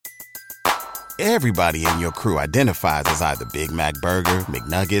Everybody in your crew identifies as either Big Mac Burger,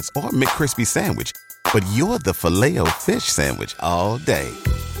 McNuggets, or McCrispy Sandwich. But you're the Filet-O-Fish Sandwich all day.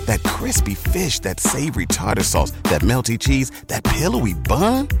 That crispy fish, that savory tartar sauce, that melty cheese, that pillowy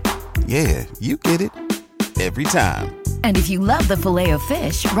bun. Yeah, you get it. Every time. And if you love the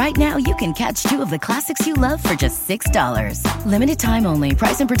Filet-O-Fish, right now you can catch two of the classics you love for just $6. Limited time only.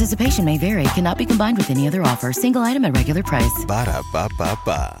 Price and participation may vary. Cannot be combined with any other offer. Single item at regular price.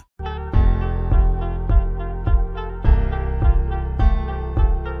 Ba-da-ba-ba-ba.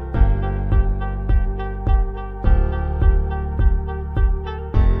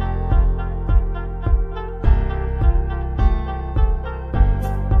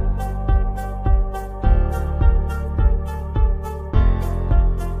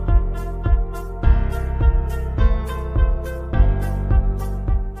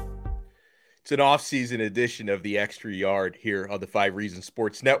 It's an off-season edition of the Extra Yard here on the 5 Reasons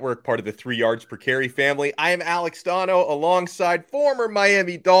Sports Network, part of the 3 Yards Per Carry family. I am Alex Dono alongside former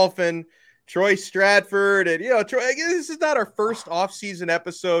Miami Dolphin Troy Stratford. And, Troy, I guess this is not our first off-season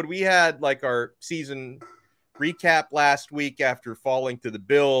episode. We had like our season recap last week after falling to the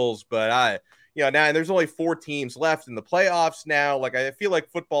Bills, but now and there's only 4 teams left in the playoffs now. Like, I feel like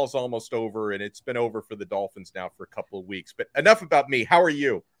football's almost over, and it's been over for the Dolphins now for a couple of weeks. But enough about me. How are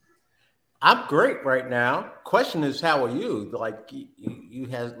you? I'm great right now. Question is, how are you? Like, you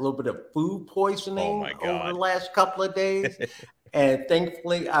had a little bit of food poisoning over the last couple of days. And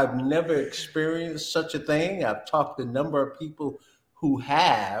thankfully, I've never experienced such a thing. I've talked to a number of people who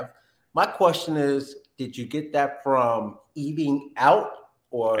have. My question is, did you get that from eating out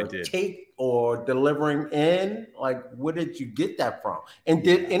or take or delivering in? Like, where did you get that from? And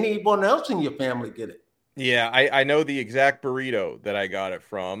did anyone else in your family get it? Yeah, I know the exact burrito that I got it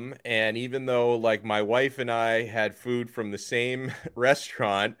from. And even though like my wife and I had food from the same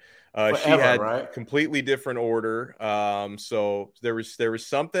restaurant, she had completely different order. So there was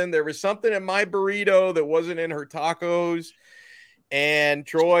something in my burrito that wasn't in her tacos. And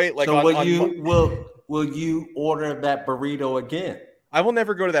Troy, like, so will you order that burrito again? I will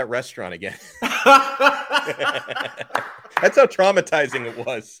never go to that restaurant again. That's how traumatizing it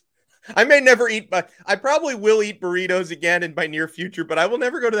was. I may never eat, but I probably will eat burritos again in my near future, but I will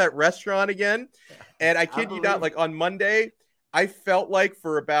never go to that restaurant again. And I kid you not, like on Monday, I felt like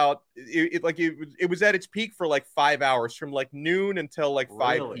for about it was at its peak for like 5 hours from like noon until like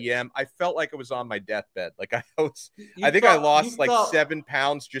 5 p.m. I felt like I was on my deathbed. Like I lost like 7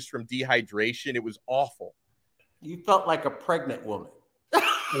 pounds just from dehydration. It was awful. You felt like a pregnant woman.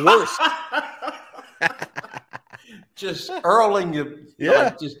 Worse. Just hurling you,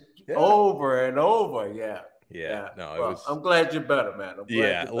 over and over. Yeah. No, well, I'm glad you're better, man.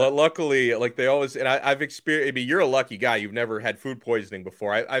 Luckily, like they always, and I've experienced. I mean, you're a lucky guy. You've never had food poisoning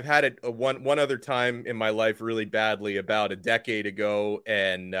before. I've had it one other time in my life, really badly, about a decade ago.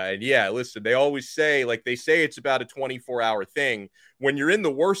 And listen, they always say, like they say, it's about a 24-hour thing. When you're in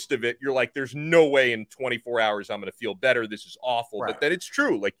the worst of it, you're like, there's no way in 24 hours I'm going to feel better. This is awful. Right. But then it's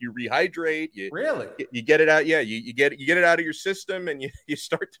true. Like you rehydrate, you get it out. Yeah, you get it out of your system, and you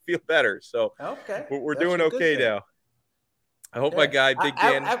start to feel better. So we're doing okay now. I hope my guy Big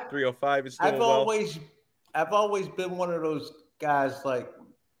Dan 305 is doing well. I've always been one of those guys, like,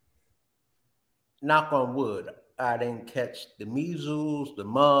 knock on wood, I didn't catch the measles, the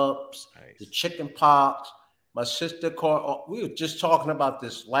mumps, the chicken pox. My sister called. We were just talking about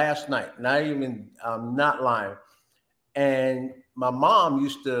this last night. I'm not lying. And my mom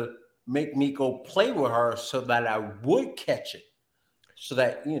used to make me go play with her so that I would catch it, so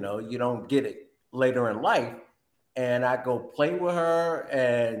that you don't get it later in life. And I go play with her,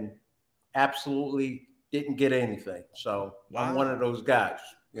 and absolutely didn't get anything. So I'm one of those guys.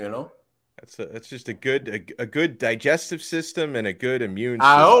 That's just a good digestive system and a good immune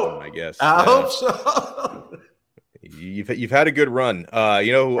system, I guess. I hope so. You've had a good run.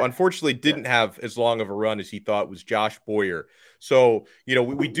 Who unfortunately didn't have as long of a run as he thought was Josh Boyer. So,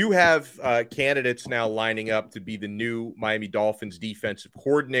 we do have candidates now lining up to be the new Miami Dolphins defensive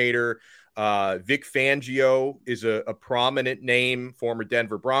coordinator. Vic Fangio is a prominent name, former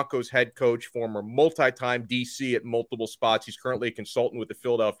Denver Broncos head coach, former multi-time DC at multiple spots. He's currently a consultant with the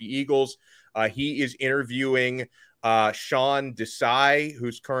Philadelphia Eagles. He is interviewing Sean Desai,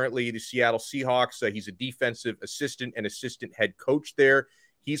 who's currently the Seattle Seahawks. He's a defensive assistant and assistant head coach there.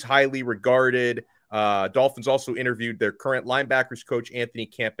 He's highly regarded. Dolphins also interviewed their current linebackers coach, Anthony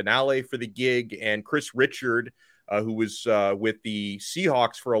Campanale, for the gig, and Chris Richard, who was with the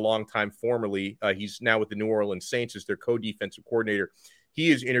Seahawks for a long time formerly. He's now with the New Orleans Saints as their co-defensive coordinator.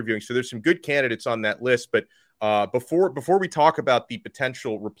 He is interviewing. So there's some good candidates on that list. But before we talk about the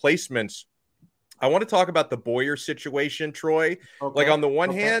potential replacements I want to talk about the Boyer situation, Troy. Okay. Like, on the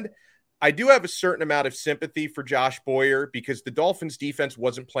one hand, I do have a certain amount of sympathy for Josh Boyer because the Dolphins defense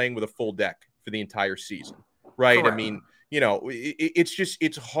wasn't playing with a full deck for the entire season, right? Correct. I mean,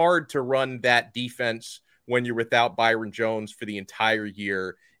 it's hard to run that defense when you're without Byron Jones for the entire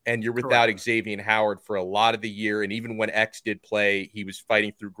year and you're without Xavier Howard for a lot of the year. And even when X did play, he was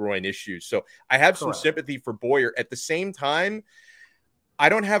fighting through groin issues. So I have some sympathy for Boyer. At the same time, I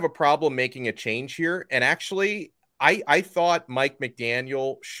don't have a problem making a change here. And actually, I thought Mike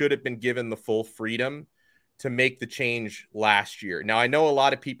McDaniel should have been given the full freedom to make the change last year. Now, I know a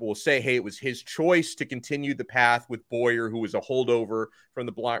lot of people will say, hey, it was his choice to continue the path with Boyer, who was a holdover from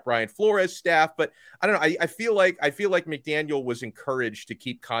the Brian Flores staff. But I don't know. I feel like McDaniel was encouraged to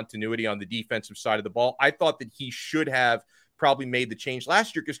keep continuity on the defensive side of the ball. I thought that he should have probably made the change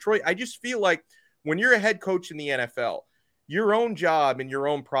last year because, Troy, I just feel like when you're a head coach in the NFL, your own job and your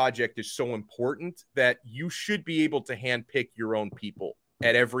own project is so important that you should be able to handpick your own people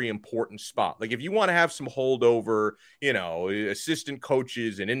at every important spot. Like, if you want to have some holdover, assistant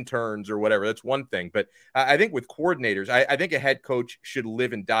coaches and interns or whatever, that's one thing. But I think with coordinators, I think a head coach should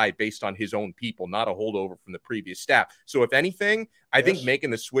live and die based on his own people, not a holdover from the previous staff. So if anything, I think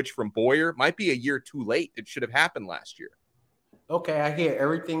making the switch from Boyer might be a year too late. It should have happened last year. Okay, I hear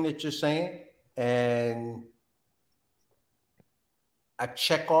everything that you're saying, and I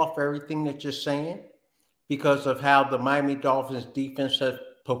check off everything that you're saying because of how the Miami Dolphins defense has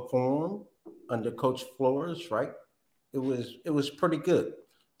performed under Coach Flores, right? It was pretty good.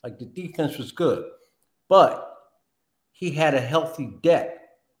 Like, the defense was good, but he had a healthy deck.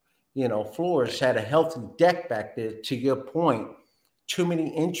 Flores had a healthy deck back there. To your point, too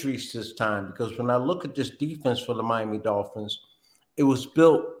many injuries this time, because when I look at this defense for the Miami Dolphins, it was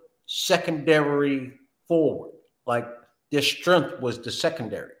built secondary forward. Like, their strength was the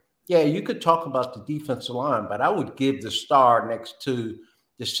secondary. Yeah, you could talk about the defensive line, but I would give the star next to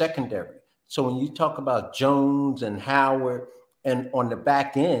the secondary. So when you talk about Jones and Howard and on the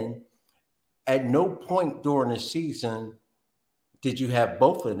back end, at no point during the season did you have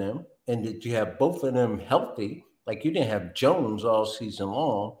both of them, and did you have both of them healthy? Like, you didn't have Jones all season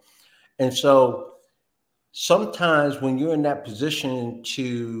long. And so sometimes when you're in that position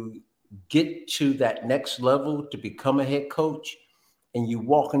to get to that next level to become a head coach, and you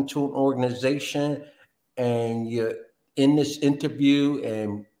walk into an organization and you're in this interview,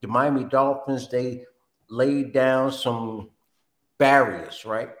 and the Miami Dolphins, they laid down some barriers,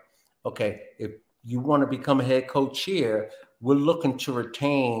 right? Okay, if you want to become a head coach here, we're looking to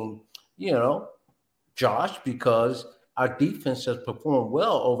retain, Josh, because our defense has performed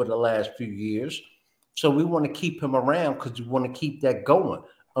well over the last few years. So we want to keep him around because we want to keep that going.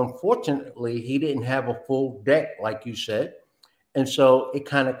 Unfortunately, he didn't have a full deck, like you said. And so it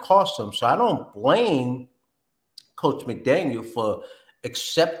kind of cost him. So I don't blame Coach McDaniel for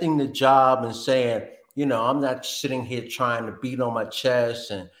accepting the job and saying, I'm not sitting here trying to beat on my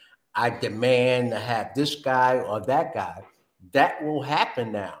chest and I demand to have this guy or that guy. That will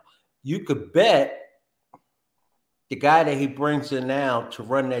happen now. You could bet the guy that he brings in now to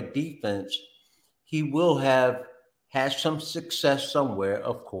run that defense, he will have had some success somewhere,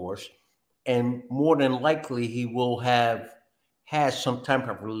 of course, and more than likely he will have had some type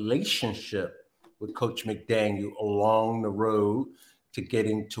of relationship with Coach McDaniel along the road to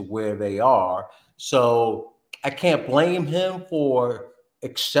getting to where they are. So I can't blame him for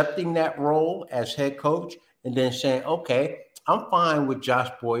accepting that role as head coach and then saying, okay, I'm fine with Josh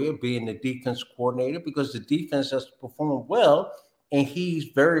Boyer being the defense coordinator because the defense has performed well and he's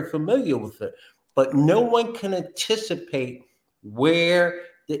very familiar with it. But no one can anticipate where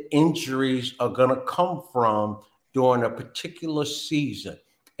the injuries are going to come from during a particular season.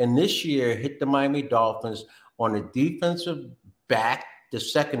 And this year hit the Miami Dolphins on the defensive back, the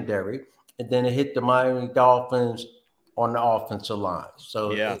secondary, and then it hit the Miami Dolphins on the offensive line.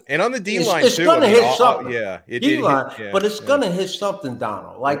 So and on the D line it's too. Going to hit something. D-line, but it's going to hit something,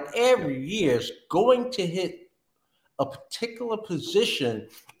 Donald. Like, every year it's going to hit a particular position.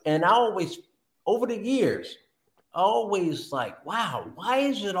 And I always, over the years, always like, wow, why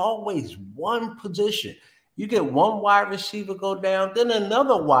is it always one position? You get one wide receiver go down, then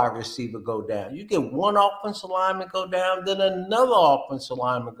another wide receiver go down. You get one offensive lineman go down, then another offensive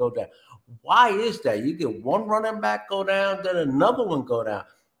lineman go down. Why is that? You get one running back go down, then another one go down.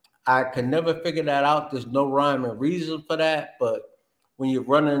 I can never figure that out. There's no rhyme or reason for that. But when you're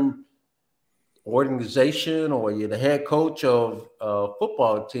running organization or you're the head coach of a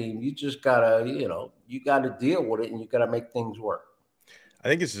football team, you just gotta, you gotta deal with it and you gotta make things work. I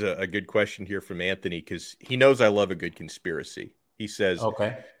think this is a good question here from Anthony because he knows I love a good conspiracy. He says,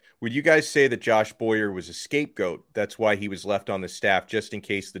 okay, Would you guys say that Josh Boyer was a scapegoat? That's why he was left on the staff, just in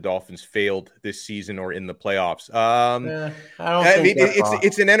case the Dolphins failed this season or in the playoffs. I mean,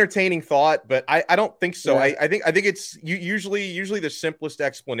 it's an entertaining thought, but I don't think so. Yeah. I think it's usually the simplest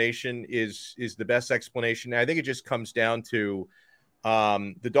explanation is the best explanation. I think it just comes down to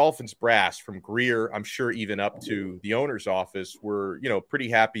the Dolphins brass, from Greer, I'm sure, even up to the owner's office, were pretty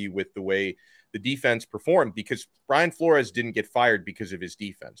happy with the way the defense performed, because Brian Flores didn't get fired because of his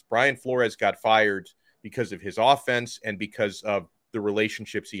defense. Brian Flores got fired because of his offense and because of the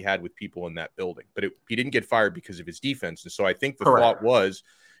relationships he had with people in that building. But he didn't get fired because of his defense. And so I think the thought was,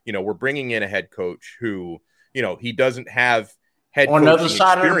 we're bringing in a head coach who, he doesn't have head coaching on another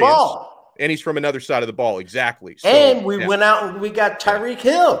side of the ball. And he's from another side of the ball. Exactly. So, and we went out and we got Tyreek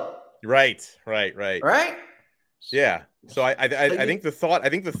Hill. Right. Yeah. So I think the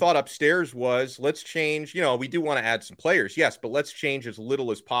thought upstairs was, let's change. We do want to add some players, yes, but let's change as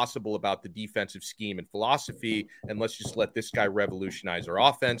little as possible about the defensive scheme and philosophy, and let's just let this guy revolutionize our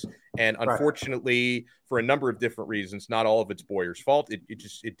offense. And unfortunately, for a number of different reasons, not all of it's Boyer's fault.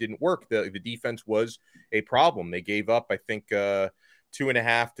 It didn't work. The defense was a problem. They gave up, I think,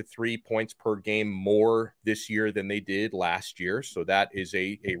 2.5 to 3 points per game more this year than they did last year. So that is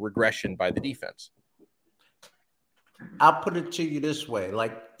a regression by the defense. I'll put it to you this way.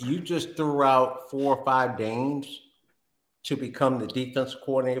 Like, you just threw out 4 or 5 names to become the defensive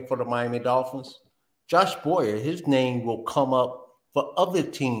coordinator for the Miami Dolphins. Josh Boyer, his name will come up for other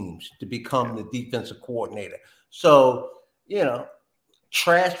teams to become the defensive coordinator. So,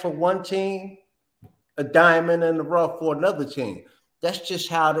 trash for one team, a diamond in the rough for another team. That's just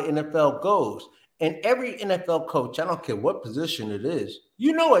how the NFL goes. And every NFL coach, I don't care what position it is,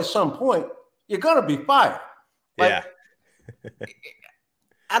 at some point you're going to be fired. Yeah.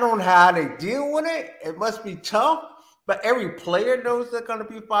 I don't know how they deal with it. It must be tough, but every player knows they're going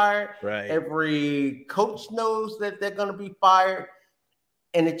to be fired. Right. Every coach knows that they're going to be fired.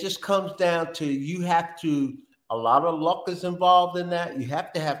 And it just comes down to a lot of luck is involved in that. You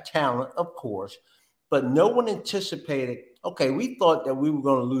have to have talent, of course, but no one anticipated, okay, we thought that we were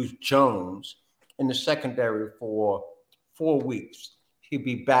going to lose Jones in the secondary for 4 weeks. He'd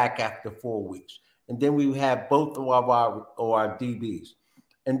be back after 4 weeks. And then we have both of our DBs.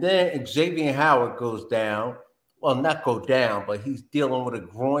 And then Xavier Howard goes down. Well, not go down, but he's dealing with a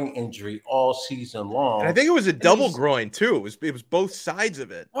groin injury all season long. And I think it was a double groin, too. It was both sides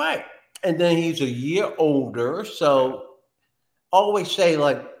of it. Right. And then he's a year older. So I always say,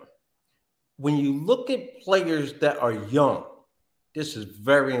 like, when you look at players that are young, this is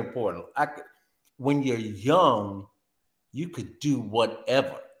very important. When you're young, you could do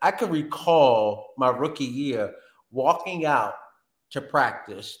whatever. I can recall my rookie year walking out to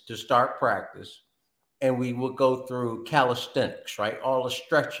start practice, and we would go through calisthenics, right? All the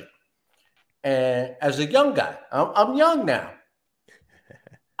stretching. And as a young guy, I'm young now.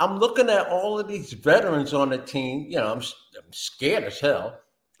 I'm looking at all of these veterans on the team. I'm scared as hell,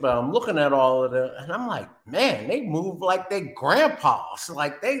 but I'm looking at all of them, and I'm like, man, they move like they grandpas.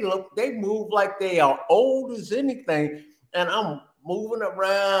 Like they move like they are old as anything. And I'm moving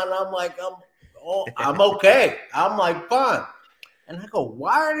around. I'm like, I'm okay. I'm like, fine. And I go,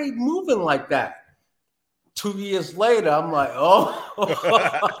 why are they moving like that? 2 years later, I'm like,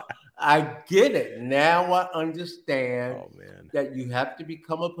 I get it. Now I understand that you have to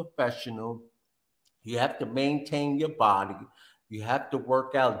become a professional. You have to maintain your body. You have to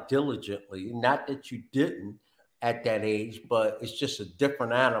work out diligently. Not that you didn't at that age, but it's just a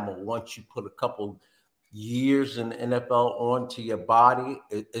different animal once you put a couple years in the NFL onto your body.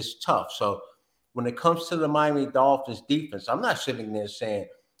 It's tough. So when it comes to the Miami Dolphins defense, I'm not sitting there saying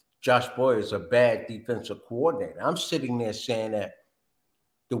Josh Boyer is a bad defensive coordinator. I'm sitting there saying that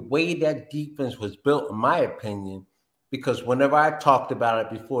the way that defense was built, in my opinion, because whenever I talked about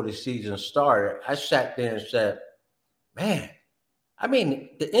it before the season started, I sat there and said, man, I mean,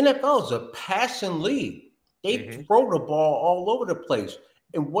 the NFL is a passing league. They throw the ball all over the place.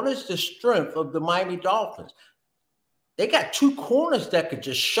 And what is the strength of the Miami Dolphins? They got 2 corners that could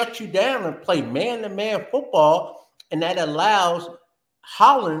just shut you down and play man-to-man football, and that allows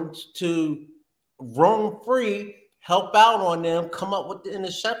Hollins to roam free, help out on them, come up with the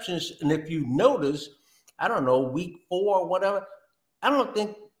interceptions. And if you notice, I don't know, week 4 or whatever, I don't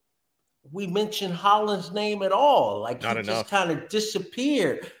think we mentioned Hollins' name at all. Like, he just kind of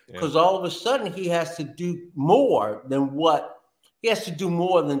disappeared because all of a sudden he has to do more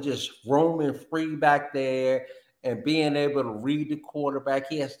than just roaming free back there and being able to read the quarterback.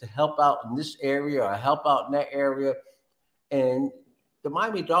 He has to help out in this area or help out in that area. And the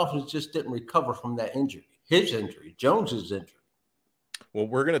Miami Dolphins just didn't recover from that injury. His injury, Jones's injury. Well,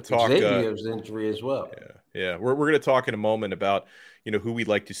 we're going to talk Xavier's injury as well. Yeah. We're going to talk in a moment about, who we'd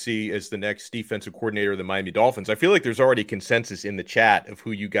like to see as the next defensive coordinator of the Miami Dolphins. I feel like there's already consensus in the chat of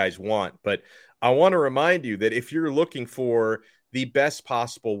who you guys want, but I want to remind you that if you're looking for the best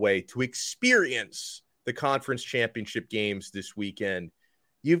possible way to experience the conference championship games this weekend,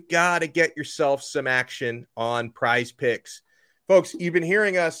 you've got to get yourself some action on Prize Picks. Folks, you've been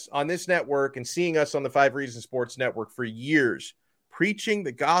hearing us on this network and seeing us on the 5 Reasons Sports Network for years, preaching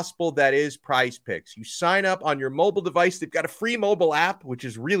the gospel that is Prize Picks. You sign up on your mobile device. They've got a free mobile app, which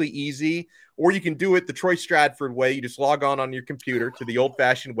is really easy, or you can do it the Troy Stratford way. You just log on your computer to the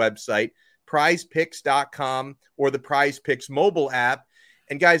old-fashioned website, prizepicks.com, or the Prize Picks mobile app.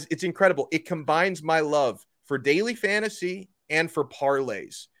 And guys, it's incredible. It combines my love for daily fantasy and for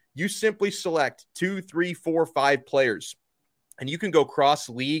parlays. You simply select 2, 3, 4, 5 players, and you can go cross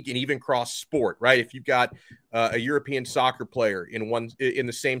league and even cross sport, right? If you've got a European soccer player in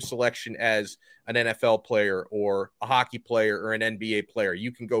the same selection as an NFL player or a hockey player or an NBA player,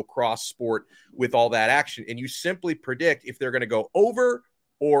 you can go cross sport with all that action. And you simply predict if they're going to go over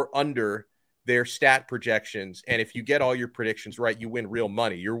or under their stat projections. And if you get all your predictions right, you win real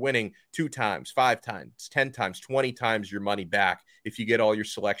money. You're winning 2 times, 5 times, 10 times, 20 times your money back if you get all your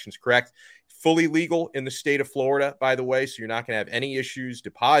selections correct. Fully legal in the state of Florida, by the way, so you're not going to have any issues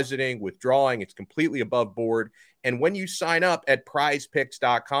depositing, withdrawing. It's completely above board. And when you sign up at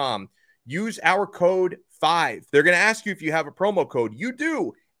prizepicks.com, use our code 5. They're going to ask you if you have a promo code. You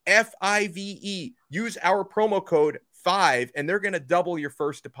do, FIVE. Use our promo code 5, and they're going to double your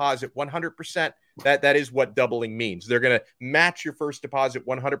first deposit 100%. That is what doubling means. They're going to match your first deposit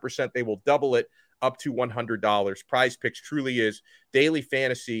 100%. They will double it up to $100. Prize Picks truly is daily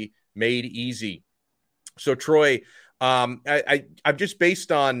fantasy made easy. So Troy, I'm just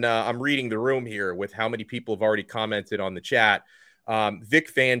based on I'm reading the room here with how many people have already commented on the chat.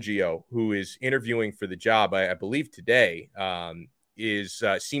 Vic Fangio, who is interviewing for the job, I believe today,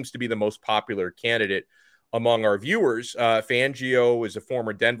 seems to be the most popular candidate among our viewers. Fangio is a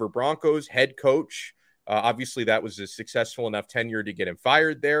former Denver Broncos head coach. Obviously, that was a successful enough tenure to get him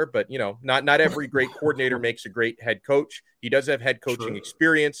fired there. But, not every great coordinator makes a great head coach. He does have head coaching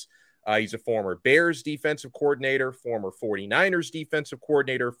experience. He's a former Bears defensive coordinator, former 49ers defensive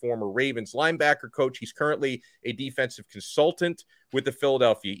coordinator, former Ravens linebacker coach. He's currently a defensive consultant with the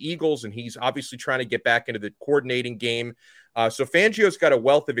Philadelphia Eagles, and he's obviously trying to get back into the coordinating game. So Fangio's got a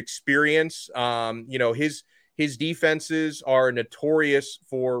wealth of experience. His defenses are notorious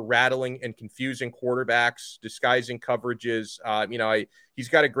for rattling and confusing quarterbacks, disguising coverages. He's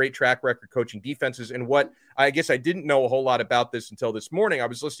got a great track record coaching defenses. And what I guess I didn't know a whole lot about this until this morning. I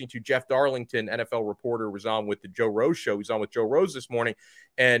was listening to Jeff Darlington, NFL reporter, was on with the Joe Rose show. He's on with Joe Rose this morning.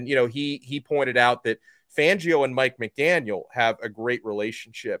 And, he pointed out that Fangio and Mike McDaniel have a great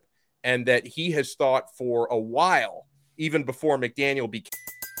relationship, and that he has thought for a while, even before McDaniel became.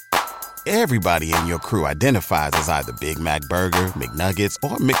 Everybody in your crew identifies as either Big Mac Burger, McNuggets,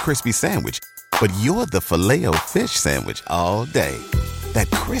 or McCrispy Sandwich. But you're the Filet-O-Fish Sandwich all day. That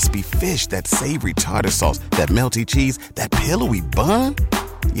crispy fish, that savory tartar sauce, that melty cheese, that pillowy bun.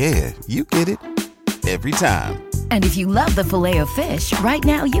 Yeah, you get it. Every time. And if you love the Filet-O-Fish, right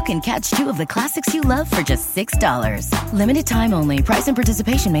now you can catch 2 of the classics you love for just $6. Limited time only. Price and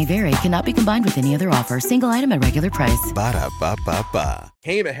participation may vary. Cannot be combined with any other offer. Single item at regular price. Ba-da-ba-ba-ba.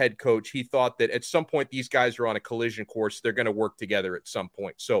 Became a head coach, he thought that at some point these guys are on a collision course. They're going to work together at some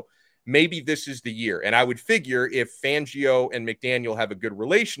point. So maybe this is the year. And I would figure if Fangio and McDaniel have a good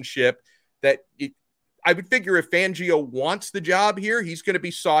relationship, I would figure if Fangio wants the job here, he's going to be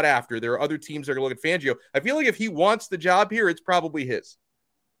sought after. There are other teams that are going to look at Fangio. I feel like if he wants the job here, it's probably his.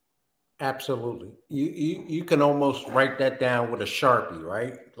 Absolutely. You can almost write that down with a Sharpie,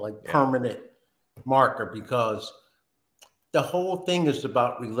 right? Like permanent marker, because the whole thing is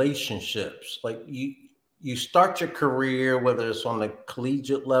about relationships. Like you start your career, whether it's on the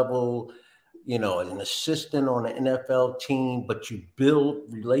collegiate level, an assistant on an NFL team, but you build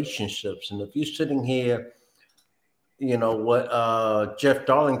relationships. And if you're sitting here, what Jeff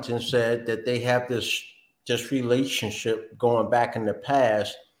Darlington said, that they have this relationship going back in the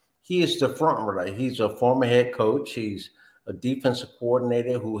past, he is the front runner. He's a former head coach. He's a defensive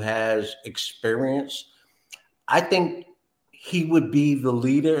coordinator who has experience. I think he would be the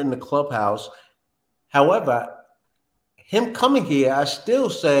leader in the clubhouse. However, him coming here, I still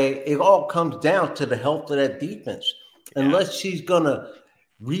say it all comes down to the health of that defense. Yeah. Unless he's going to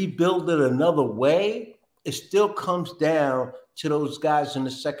rebuild it another way, it still comes down to those guys in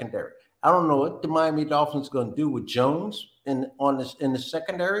the secondary. I don't know what the Miami Dolphins are going to do with Jones in the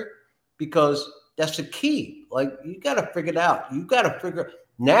secondary, because That's the key. Like, you got to figure it out. You got to figure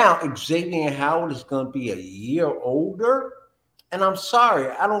now. Xavier Howard is going to be a year older, and I'm sorry,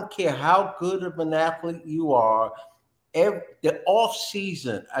 I don't care how good of an athlete you are. The off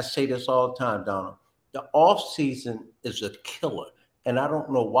season, I say this all the time, Donald. The off season is a killer, and I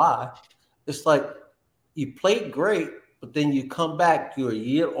don't know why. It's like you played great, but then you come back, you're a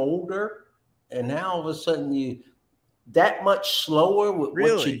year older, and now all of a sudden you that much slower with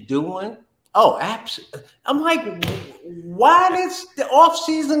what you're doing. Oh, absolutely. I'm like, why does the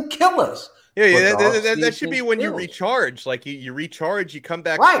offseason kill us? Yeah, that should be when you recharge. Like you recharge, you come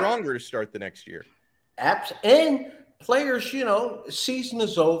back stronger to start the next year. And players, season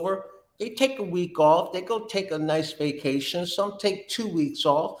is over. They take a week off. They go take a nice vacation. Some take 2 weeks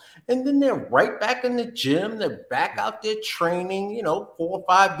off. And then they're right back in the gym. They're back out there training, 4 or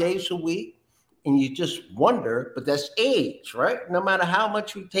 5 days a week. And you just wonder, but that's age, right? No matter how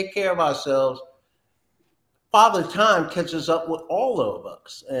much we take care of ourselves, Father Time catches up with all of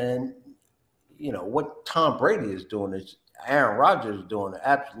us. And, what Tom Brady is doing is Aaron Rodgers is doing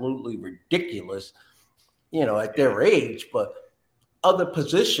absolutely ridiculous, at their age. But other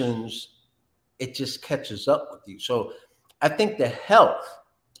positions, it just catches up with you. So I think the health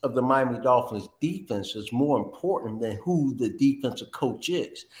of the Miami Dolphins defense is more important than who the defensive coach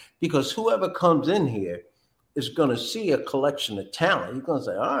is, because whoever comes in here is going to see a collection of talent. He's going to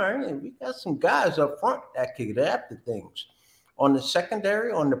say, all right, we got some guys up front that can get after things. On the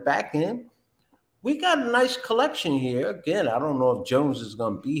secondary, on the back end, we got a nice collection here. Again, I don't know if Jones is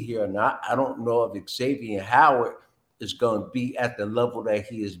going to be here or not. I don't know if Xavier Howard is going to be at the level that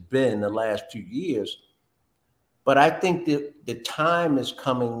he has been the last few years. But I think that the time is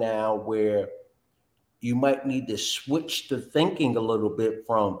coming now where you might need to switch the thinking a little bit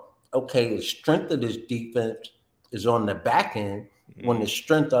from, okay, the strength of this defense is on the back end, when the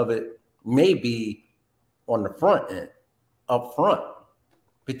strength of it may be on the front end, up front.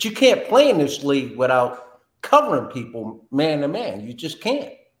 But you can't play in this league without covering people man to man. You just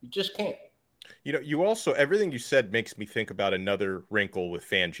can't. You just can't. You also, everything you said makes me think about another wrinkle with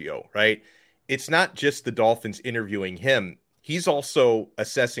Fangio, right? It's not just the Dolphins interviewing him. He's also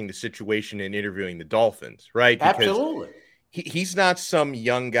assessing the situation and interviewing the Dolphins, right? Because absolutely. He's not some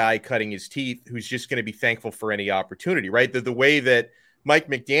young guy cutting his teeth who's just going to be thankful for any opportunity, right? The way that Mike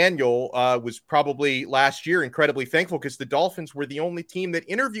McDaniel was probably last year incredibly thankful because the Dolphins were the only team that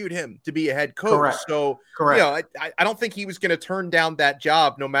interviewed him to be a head coach. Correct. So, Correct. I don't think he was going to turn down that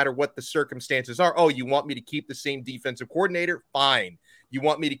job no matter what the circumstances are. Oh, you want me to keep the same defensive coordinator? Fine. You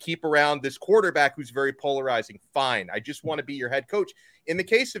want me to keep around this quarterback who's very polarizing? Fine. I just want to be your head coach. In the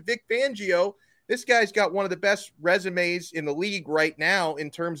case of Vic Fangio, this guy's got one of the best resumes in the league right now in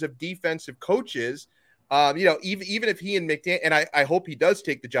terms of defensive coaches. Even if he and McDaniel, and I hope he does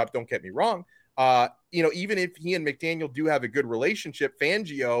take the job, don't get me wrong. Even if he and McDaniel do have a good relationship,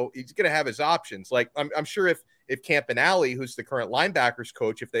 Fangio, he's going to have his options. Like I'm sure if Campanelli, who's the current linebackers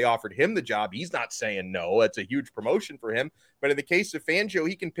coach, if they offered him the job, he's not saying no. That's a huge promotion for him. But in the case of Fangio,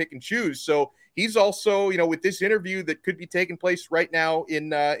 he can pick and choose. So he's also, with this interview that could be taking place right now in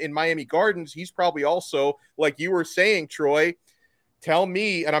Miami Gardens, he's probably also, like you were saying, Troy, tell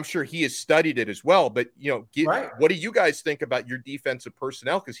me, and I'm sure he has studied it as well, but, what do you guys think about your defensive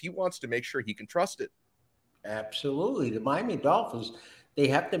personnel? Because he wants to make sure he can trust it. Absolutely. The Miami Dolphins, they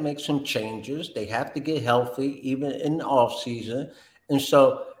have to make some changes. They have to get healthy, even in the offseason. And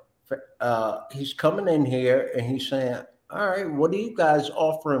so he's coming in here and he's saying, all right, what are you guys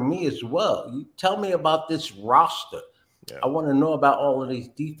offering me as well? You tell me about this roster. Yeah. I want to know about all of these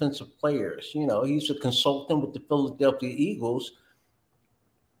defensive players. He's a consultant with the Philadelphia Eagles.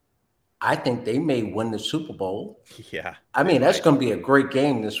 I think they may win the Super Bowl. Yeah. I mean, that's going to be a great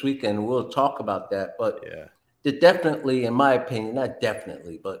game this weekend. We'll talk about that. But they're definitely, in my opinion, not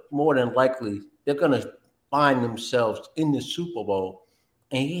definitely, but more than likely, they're going to find themselves in the Super Bowl.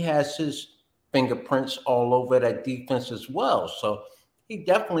 And he has his fingerprints all over that defense as well. So he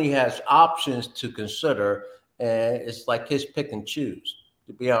definitely has options to consider. And it's like his pick and choose,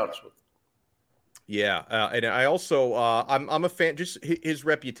 to be honest with you. Yeah, and I also I'm a fan. Just his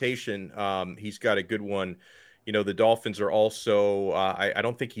reputation. He's got a good one. The Dolphins are also. I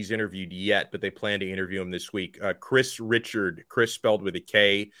don't think he's interviewed yet, but they plan to interview him this week. Chris Richard, Chris spelled with a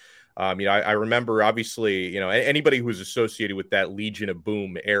K. I remember obviously. Anybody who's associated with that Legion of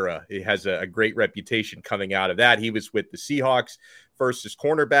Boom era, it has a great reputation coming out of that. He was with the Seahawks first as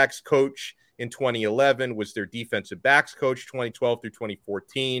cornerbacks coach. In 2011, was their defensive backs coach 2012 through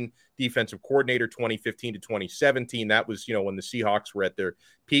 2014, defensive coordinator 2015 to 2017. That was, when the Seahawks were at their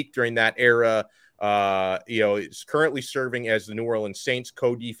peak during that era. is currently serving as the New Orleans Saints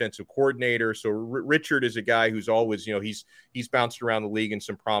co-defensive coordinator. So Richard is a guy who's always, he's bounced around the league in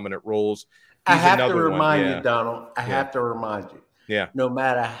some prominent roles. I have to remind you, Donald. I have to remind you. Yeah. No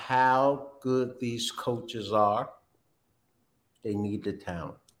matter how good these coaches are, they need the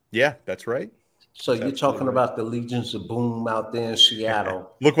talent. Yeah, that's right. So you're talking about the Legions of Boom out there in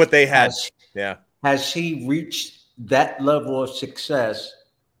Seattle. Look what they had. Has he reached that level of success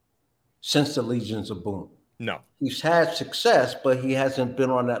since the Legions of Boom? No. He's had success, but he hasn't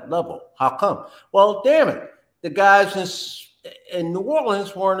been on that level. How come? Well, damn it. The guys in New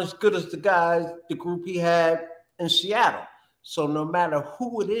Orleans weren't as good as the group he had in Seattle. So no matter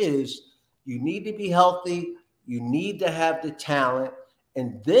who it is, you need to be healthy. You need to have the talent,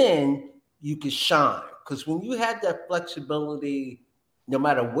 and then you can shine. Because when you have that flexibility, no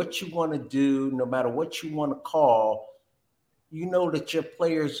matter what you want to do, no matter what you want to call, you know that your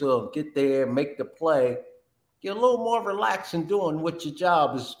players will get there, make the play. You're a little more relaxed in doing what your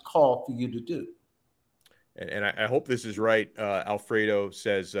job is called for you to do. And I hope this is right. Alfredo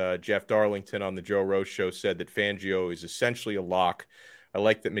says Jeff Darlington on the Joe Rose Show said that Fangio is essentially a lock. I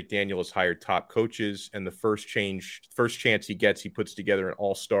like that McDaniel has hired top coaches, and the first chance he gets, he puts together an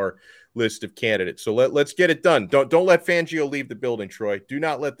all-star list of candidates. So let's get it done. Don't let Fangio leave the building, Troy. Do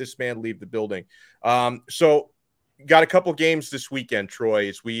not let this man leave the building. So got a couple games this weekend, Troy,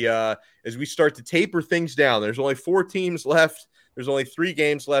 as we start to taper things down. There's only 4 teams left. There's only 3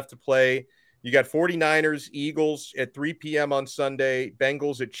 games left to play. You got 49ers, Eagles at 3 p.m. on Sunday,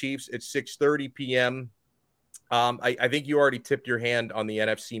 Bengals at Chiefs at 6:30 p.m. I think you already tipped your hand on the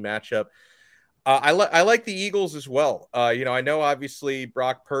NFC matchup. I like the Eagles as well. I know obviously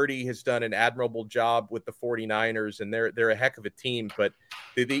Brock Purdy has done an admirable job with the 49ers, and they're a heck of a team. But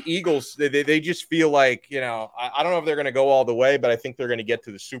the Eagles, they just feel like, I don't know if they're going to go all the way, but I think they're going to get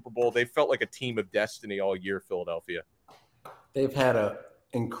to the Super Bowl. They felt like a team of destiny all year, Philadelphia. They've had an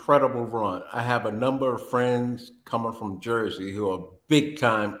incredible run. I have a number of friends coming from Jersey who are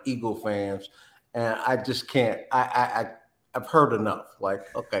big-time Eagle fans. And I just can't. I've heard enough.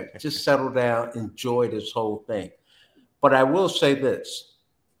 Like, okay, just settle down, enjoy this whole thing. But I will say this: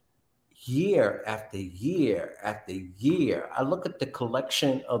 year after year after year, I look at the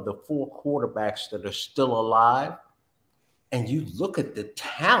collection of the 4 quarterbacks that are still alive, and you look at the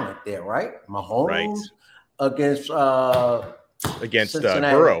talent there, right? Mahomes against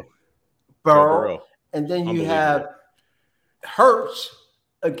Burrow, and then you have Hurts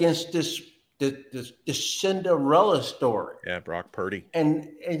against this Cinderella story. Yeah, Brock Purdy. And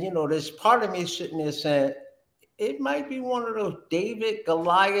there's part of me sitting there saying it might be one of those David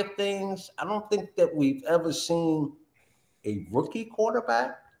Goliath things. I don't think that we've ever seen a rookie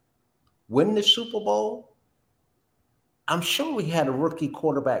quarterback win the Super Bowl. I'm sure we had a rookie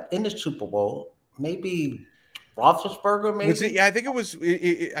quarterback in the Super Bowl. Maybe Roethlisberger, maybe. I think it was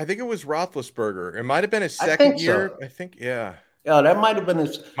Roethlisberger. It might have been his second year. So. I think, yeah. Yeah, that might have been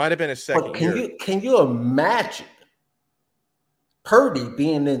his second year. Can you imagine Purdy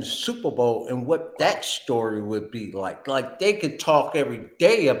being in the Super Bowl and what that story would be like? Like, they could talk every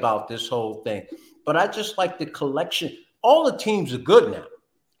day about this whole thing. But I just like the collection. All the teams are good now.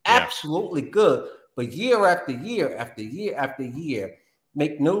 Absolutely good. But year after year after year after year,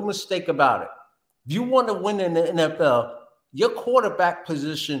 make no mistake about it. If you want to win in the NFL, your quarterback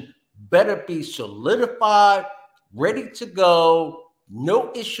position better be solidified, ready to go,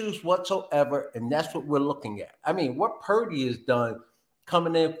 no issues whatsoever, and that's what we're looking at. I mean, what Purdy has done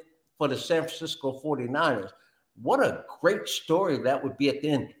coming in for the San Francisco 49ers, what a great story that would be at the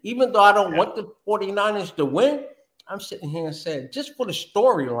end. Even though I don't want the 49ers to win, I'm sitting here and saying, just for the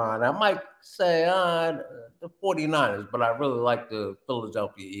storyline, I might say the 49ers, but I really like the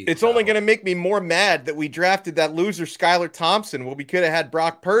Philadelphia Eagles. It's only going to make me more mad that we drafted that loser Skylar Thompson when we could have had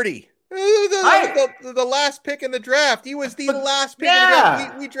Brock Purdy. The last pick in the draft. He was the last pick in the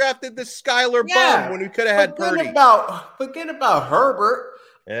draft. We drafted the Skylar bum when we could have had Purdy. Forget about Herbert.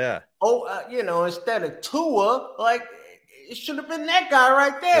 Yeah. Instead of Tua, like, it should have been that guy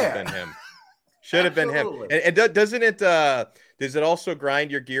right there. Should have been him. And doesn't it? Does it also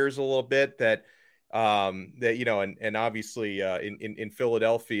grind your gears a little bit that and obviously in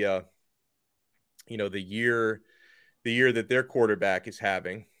Philadelphia, the year that their quarterback is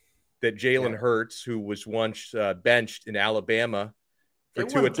having. That Jalen Hurts, who was once benched in Alabama for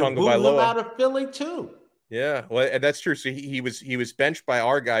Tua Tagovailoa, out of Philly too. Yeah, well, and that's true. So he was benched by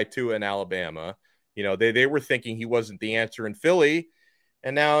our guy Tua in Alabama. They were thinking he wasn't the answer in Philly,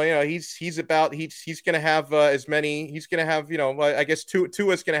 and now he's going to have as many. He's going to have I guess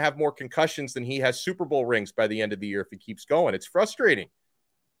Tua's going to have more concussions than he has Super Bowl rings by the end of the year if he keeps going. It's frustrating.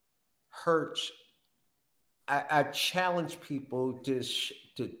 Hurts I challenge people to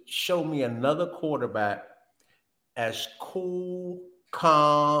show me another quarterback as cool,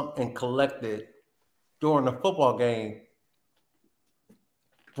 calm, and collected during a football game.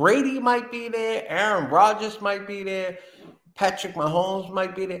 Brady might be there, Aaron Rodgers might be there, Patrick Mahomes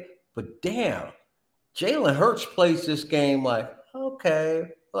might be there, but damn, Jalen Hurts plays this game like, okay,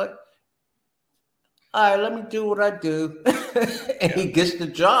 like, all right, let me do what I do. And he gets the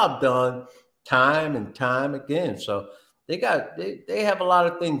job done time and time again. So they have a lot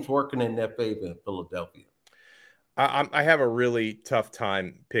of things working in their favor in Philadelphia. I have a really tough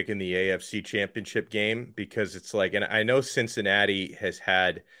time picking the AFC Championship game because it's like, and I know Cincinnati has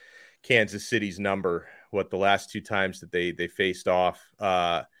had Kansas City's number, the last two times that they faced off.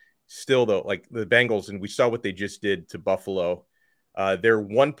 Still, though, like the Bengals, and we saw what they just did to Buffalo. They're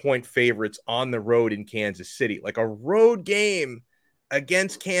 1-point favorites on the road in Kansas City. Like a road game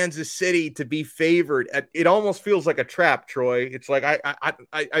against Kansas City to be favored, it almost feels like a trap, Troy. It's like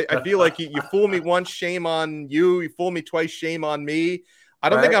I feel like you fool me once, shame on you. You fool me twice, shame on me. I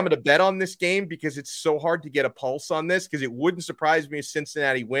don't think I'm going to bet on this game because it's so hard to get a pulse on this, because it wouldn't surprise me if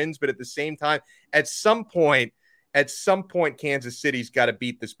Cincinnati wins. But at the same time, at some point, Kansas City's got to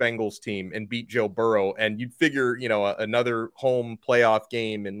beat this Bengals team and beat Joe Burrow. And you'd figure, another home playoff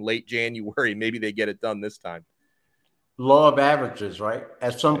game in late January, maybe they get it done this time. Law of averages, right?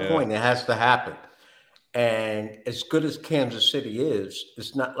 At some point, it has to happen. And as good as Kansas City is,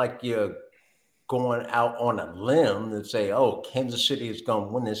 it's not like you're going out on a limb and say, oh, Kansas City is going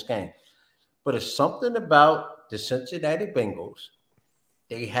to win this game. But it's something about the Cincinnati Bengals.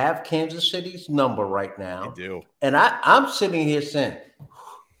 They have Kansas City's number right now. They do. And I'm sitting here saying,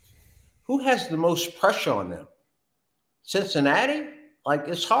 who has the most pressure on them? Cincinnati? Like,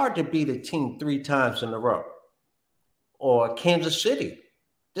 it's hard to beat a team 3 times in a row. Or Kansas City.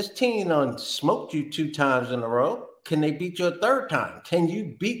 This team done smoked you 2 times in a row. Can they beat you a 3rd time? Can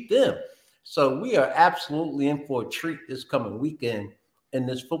you beat them? So we are absolutely in for a treat this coming weekend in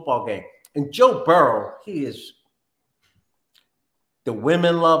this football game. And Joe Burrow, the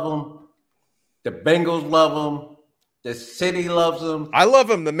women love him. The Bengals love him. The city loves him. I love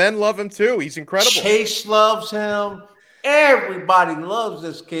him. The men love him too. He's incredible. Chase loves him. Everybody loves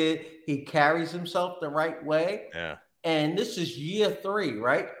this kid. He carries himself the right way. Yeah. And this is year 3,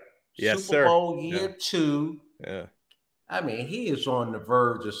 right? Yes, Super Bowl year 2. Yeah. I mean, he is on the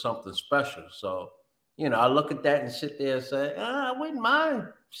verge of something special. So, I look at that and sit there and say, I wouldn't mind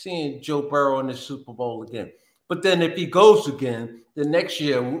seeing Joe Burrow in the Super Bowl again. But then if he goes again, the next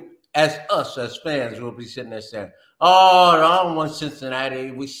year, as fans, we'll be sitting there saying, oh, I don't want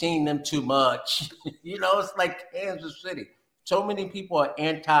Cincinnati. We've seen them too much. It's like Kansas City. So many people are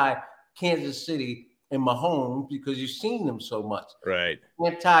anti-Kansas City and Mahomes because you've seen them so much. Right.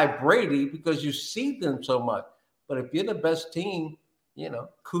 Anti-Brady because you see them so much. But if you're the best team,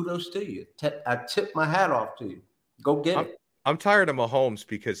 kudos to you. I tip my hat off to you. Go get it. I'm tired of Mahomes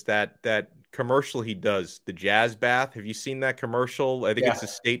because that commercial he does, the jazz bath. Have you seen that commercial? I think it's a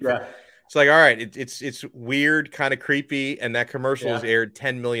state. Yeah. It's like, all right, it's weird, kind of creepy, and that commercial has aired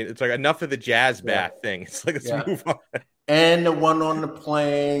 10 million. It's like enough of the jazz bath thing. It's like, let's move on. And the one on the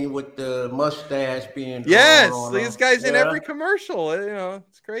plane with the mustache being this guy's in every commercial.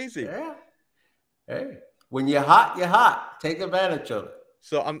 It's crazy. Yeah. Hey, when you're hot, you're hot. Take advantage of it.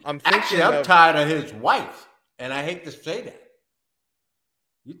 So I'm thinking. Actually, I'm tired of his wife, and I hate to say that.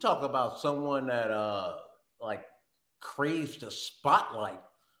 You talk about someone that craves the spotlight.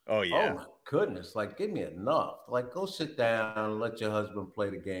 Oh yeah. Oh my goodness! Like, give me enough. Like, go sit down and let your husband play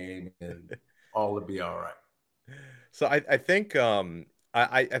the game, and all will be all right. So I think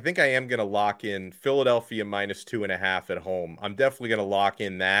I think I am going to lock in Philadelphia -2.5 at home. I'm definitely going to lock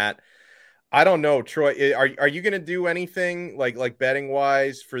in that. I don't know, Troy. Are you going to do anything like betting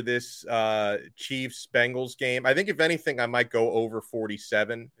wise for this Chiefs Bengals game? I think if anything, I might go over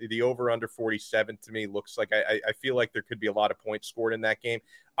 47. The over under 47 to me looks like I feel like there could be a lot of points scored in that game.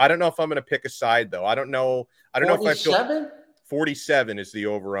 I don't know if I'm going to pick a side though. I don't know if I feel 47 is the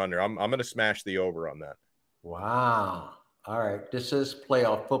over under. I'm going to smash the over on that. Wow. All right. This is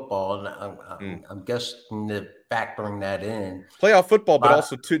playoff football, and I'm guessing that factoring that in. Playoff football, but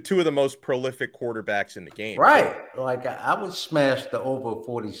also two of the most prolific quarterbacks in the game. Right. Like, I would smash the over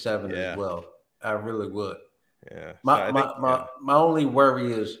 47 as well. I really would. Yeah. My only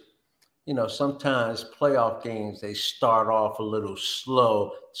worry is, sometimes playoff games, they start off a little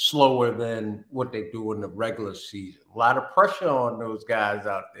slower than what they do in the regular season. A lot of pressure on those guys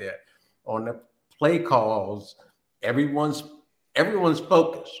out there on the play calls. Everyone's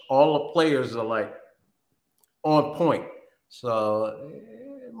focused. All the players are like on point. So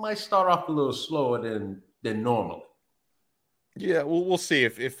it might start off a little slower than than normally. Yeah, we'll see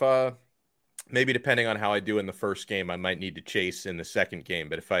if maybe depending on how I do in the first game, I might need to chase in the second game.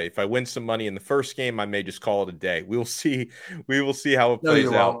 But if I win some money in the first game, I may just call it a day. We will see. We will see how it plays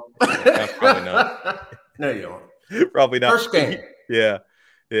out. Probably not. No, you won't. Probably not. First game. Yeah.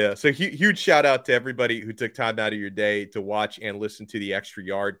 Yeah. So huge shout out to everybody who took time out of your day to watch and listen to the Extra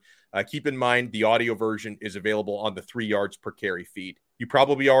Yard. Keep in mind, the audio version is available on the 3 yards per carry feed. You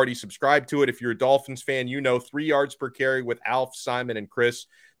probably already subscribed to it. If you're a Dolphins fan, you know 3 yards per carry with Alf, Simon, and Chris.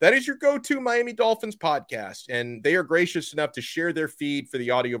 That is your go-to Miami Dolphins podcast, and they are gracious enough to share their feed for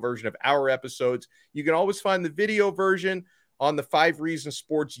the audio version of our episodes. You can always find the video version on the 5 Reasons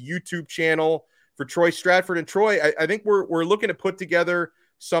Sports YouTube channel. For Troy Stratford and Troy, I think we're looking to put together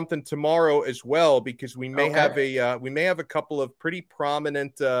something tomorrow as well, because we may have a couple of pretty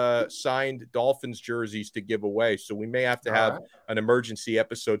prominent signed Dolphins jerseys to give away. So we may have to have an emergency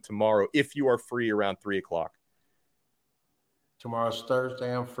episode tomorrow if you are free around 3:00. Tomorrow's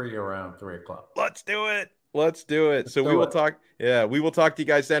Thursday. I'm free around 3:00. Let's do it. So we will talk. Yeah, we will talk to you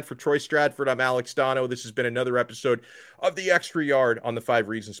guys then. For Troy Stratford, I'm Alex Dono. This has been another episode of the Extra Yard on the 5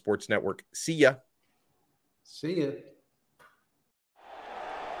 Reasons Sports Network. See ya. See ya.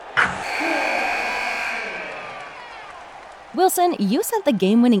 Wilson, you sent the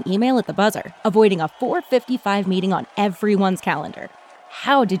game-winning email at the buzzer, avoiding a 4:55 meeting on everyone's calendar.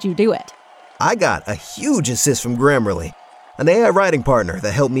 How did you do it? I got a huge assist from Grammarly, an AI writing partner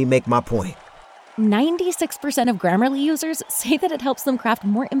that helped me make my point. 96% of Grammarly users say that it helps them craft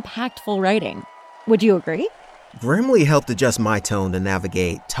more impactful writing. Would you agree? Grammarly helped adjust my tone to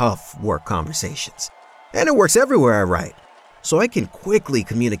navigate tough work conversations. And it works everywhere I write, so I can quickly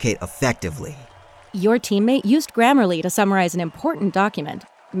communicate effectively. Your teammate used Grammarly to summarize an important document,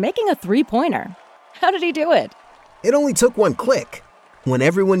 making a 3-pointer. How did he do it? It only took one click. When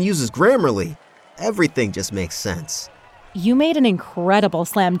everyone uses Grammarly, everything just makes sense. You made an incredible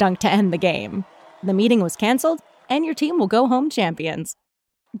slam dunk to end the game. The meeting was canceled, and your team will go home champions.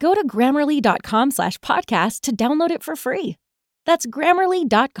 Go to Grammarly.com/podcast to download it for free. That's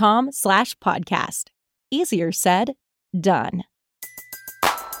Grammarly.com/podcast. Easier said, done.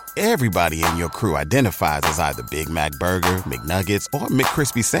 Everybody in your crew identifies as either Big Mac Burger, McNuggets, or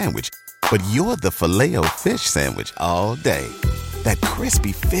McCrispy Sandwich. But you're the Filet-O-Fish Sandwich all day. That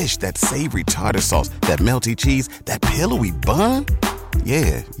crispy fish, that savory tartar sauce, that melty cheese, that pillowy bun.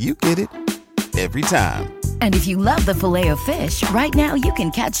 Yeah, you get it. Every time. And if you love the Filet-O-Fish, right now you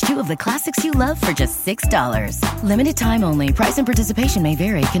can catch 2 of the classics you love for just $6. Limited time only. Price and participation may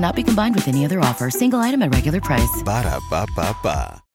vary. Cannot be combined with any other offer. Single item at regular price. Ba-da-ba-ba-ba.